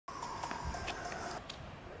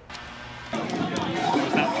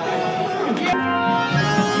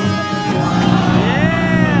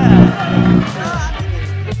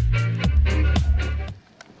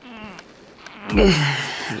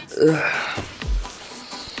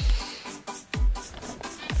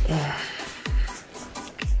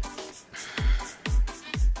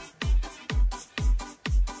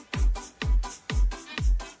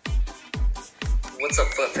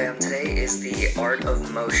is the Art of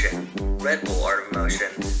Motion, Red Bull Art of Motion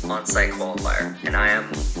on-site qualifier, and I am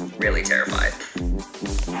really terrified.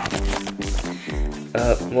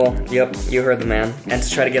 Well, yep, you heard the man. And to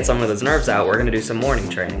try to get some of those nerves out, we're gonna do some morning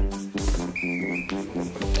training.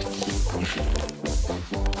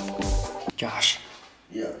 Josh.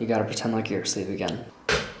 Yeah. You gotta pretend like you're asleep again.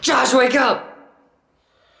 Josh, wake up!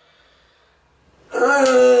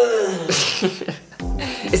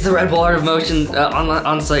 It's the Red Bull Art of Motion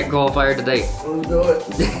on-site qualifier today. Let's do it.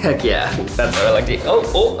 Heck yeah. That's what I like to eat.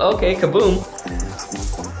 Oh, okay, kaboom.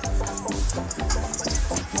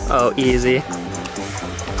 Oh, easy.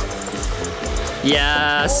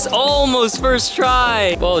 Yes, almost first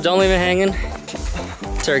try. Whoa, don't leave it hanging.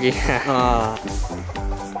 Turkey.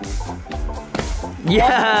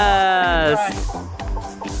 Yes!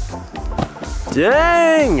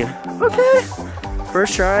 Dang! Okay.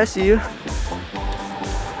 First try, I see you.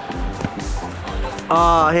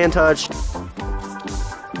 Ah, hand touch.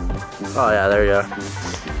 Oh yeah, there you go.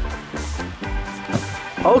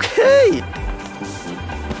 Okay!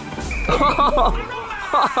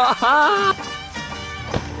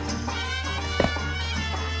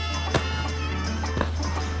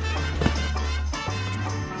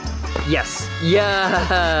 Yes!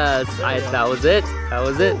 Yes! That was it. That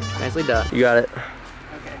was it. Nicely done. You got it.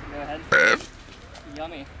 Okay, go ahead.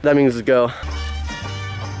 Yummy. That means go.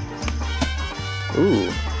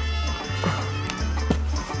 Ooh.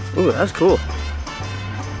 Ooh, that's cool.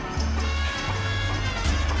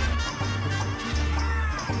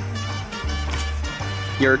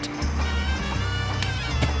 Yurt.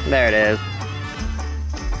 There it is.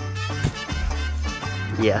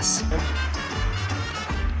 Yes.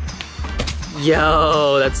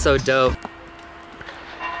 Yo, that's so dope.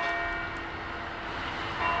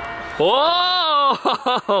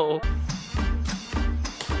 Whoa!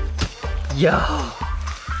 Yo.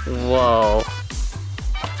 Whoa.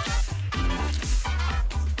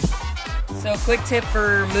 So quick tip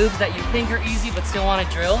for moves that you think are easy but still want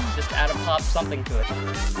to drill, just add a pop something to it.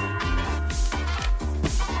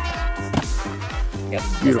 Yep,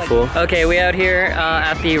 beautiful. like okay, we out here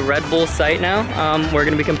at the Red Bull site now. We're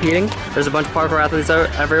gonna be competing. There's a bunch of parkour athletes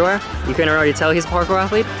everywhere. You can already tell he's a parkour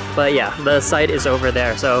athlete, but yeah, the site is over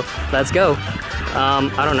there. So let's go.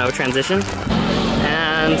 I don't know, transition.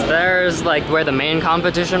 And there's like where the main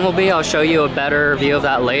competition will be. I'll show you a better view of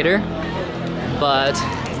that later. But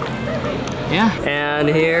yeah, and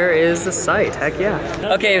here is the site, heck yeah.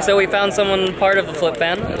 Okay, so we found someone part of the flip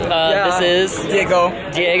fan. This is Diego.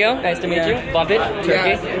 Diego, nice to meet you. Bump it,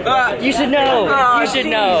 Turkey. You should know, you should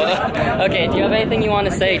know. Okay, do you have anything you want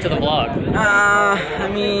to say to the vlog? I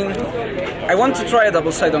mean, I want to try a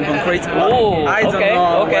double side on concrete, but Ooh, I don't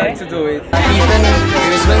know where to do it. Ethan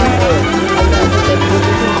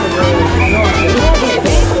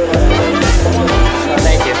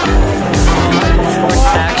Thank you.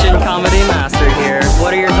 Action comedy master here.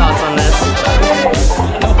 What are your thoughts on this?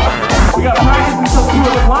 We got practice until 2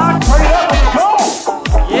 o'clock. Hurry up, let's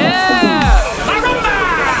go! Yeah!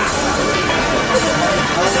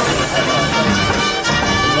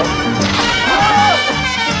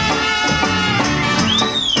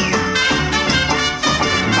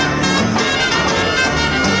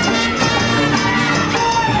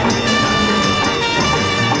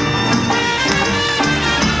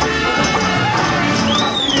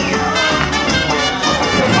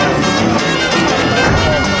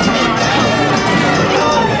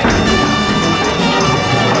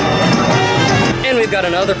 Got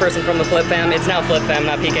another person from the Flip Fam. It's now Flip Fam,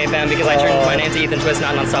 not PK Fam, because I changed my name to Ethan Twist,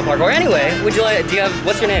 not Nonstop Parkour. Anyway, would you like? Do you have?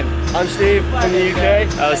 What's your name? I'm Steve from the UK.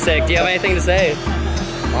 Oh, sick. Do you have anything to say?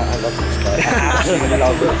 I love this guy. I absolutely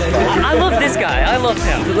love this guy. I love this guy. I love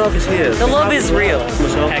him. The love is here. The love is real.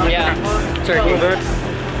 Heck yeah. Turkey.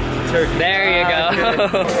 Turkey. There you go.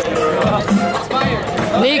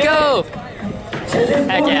 Nico.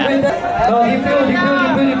 Heck yeah. No, di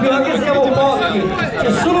più, anche se siamo pochi.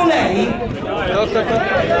 C'è solo lei.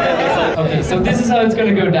 Okay, so this is how it's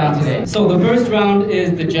gonna go down today. So the first round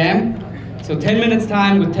is the jam. So 10 minutes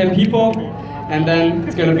time with 10 people, and then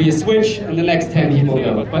it's gonna be a switch, and the next 10 people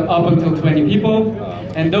go. But up until 20 people.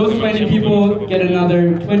 And those 20 people get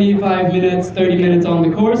another 25 minutes, 30 minutes on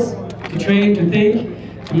the course to train, to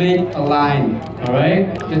think, to make a line, all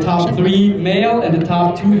right? The top 3 male and the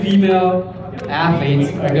top 2 female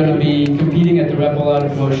athletes are gonna be competing at the Red Bull Art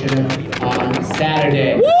of Motion on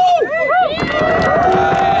Saturday.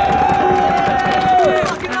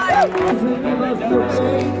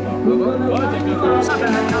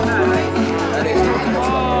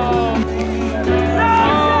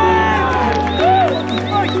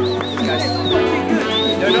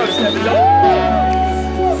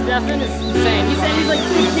 laughing is insane. He said he's like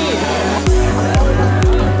 15.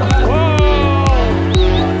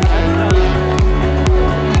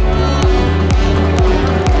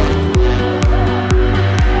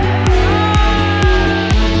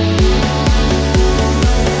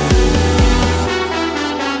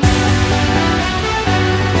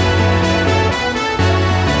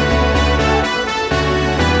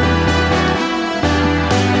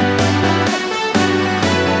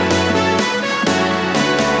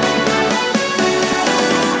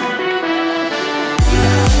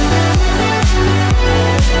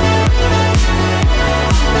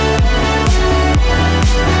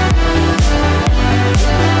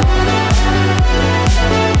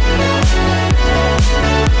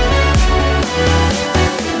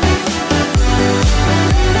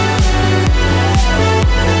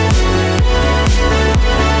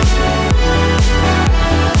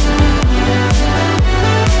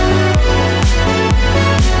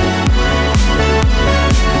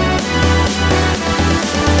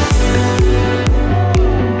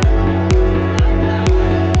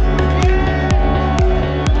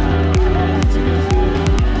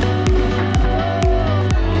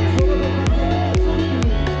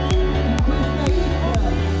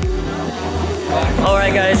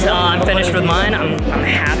 Alright guys, I'm finished with mine. I'm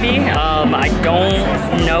happy. I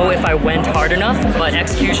don't know if I went hard enough, but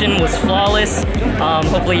execution was flawless.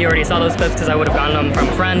 Hopefully you already saw those clips because I would have gotten them from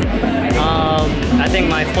a friend. I think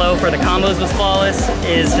my flow for the combos was flawless.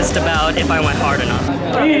 Is just about if I went hard enough.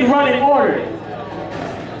 Please running order.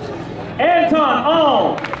 Anton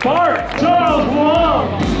On, Bart, Charles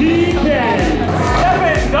Wong, D10,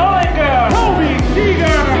 Evan Dollinger, Toby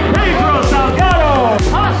Seeger, Pedro Salgado,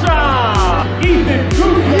 Asha, Ethan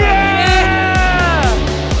Guzman. Yeah!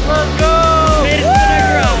 Let's go! Made it to the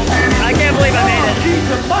next round. I can't believe I made it.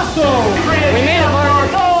 We made it,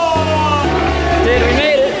 Mark. Dude, we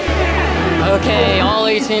made it. Okay, all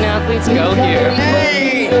 18 athletes go here.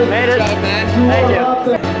 Hey! Made it. Thank you.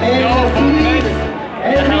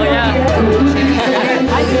 Hell yeah.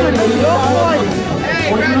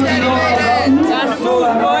 Hey, Granddaddy made it! Time to move,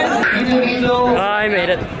 boys! I made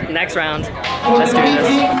it. Next round. Let's do this.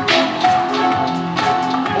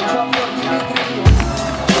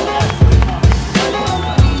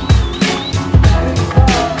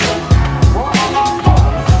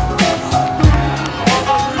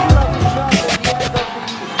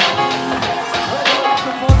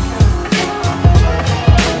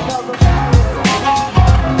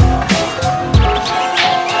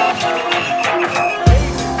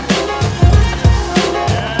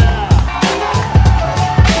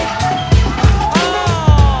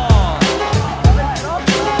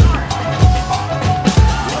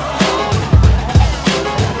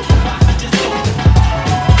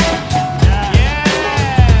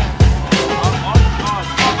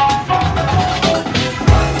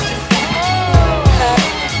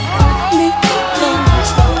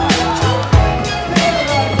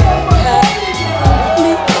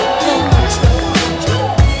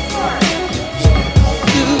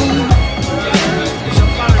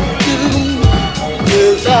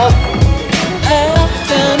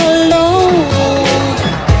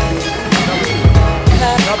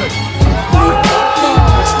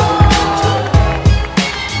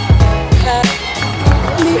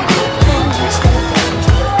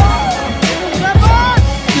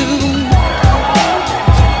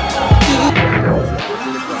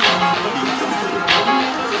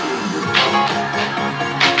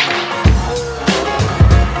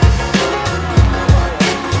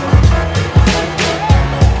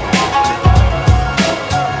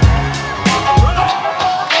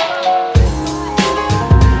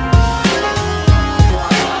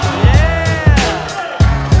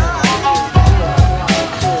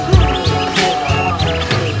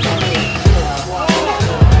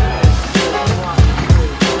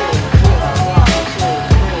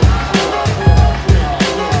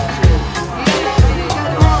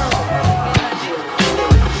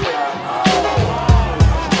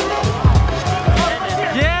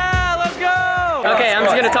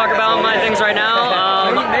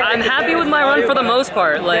 For the most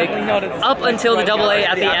part, like up until the double A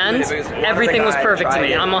at the end, everything was perfect to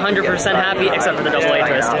me. I'm 100% happy except for the double A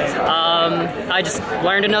twist. I just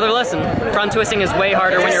learned another lesson. Front twisting is way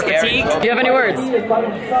harder when you're fatigued. Do you have any words?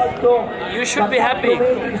 You should be happy.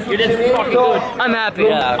 You did fucking good. I'm happy.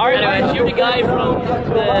 Yeah. Anyway, you're the guy from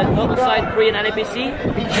the double side 3 in NAPC?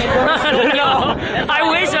 No, I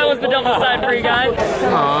wish I was the double side 3 guy.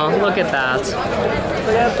 Aw, look at that.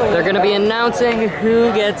 They're gonna be announcing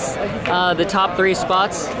who gets the top 3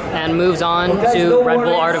 spots and moves on to Red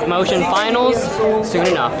Bull Art of Motion finals soon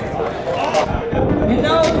enough. And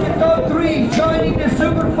now to the top 3, joining the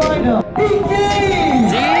super final. DK!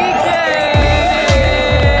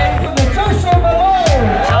 From the Joshua Malone!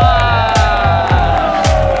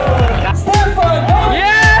 Stefan!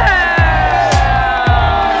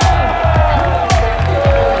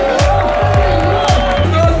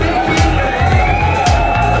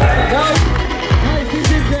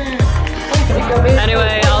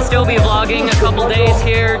 Anyway, I'll still be vlogging a couple days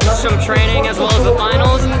here, just some training as well as the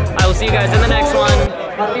finals. I will see you guys in the next one.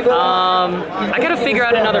 I gotta figure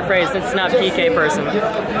out another phrase since it's not PK person.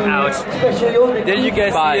 Ouch. Did you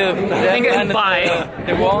guys see I think it's bye.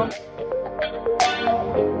 The wall?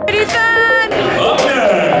 Up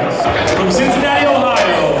next, from Cincinnati.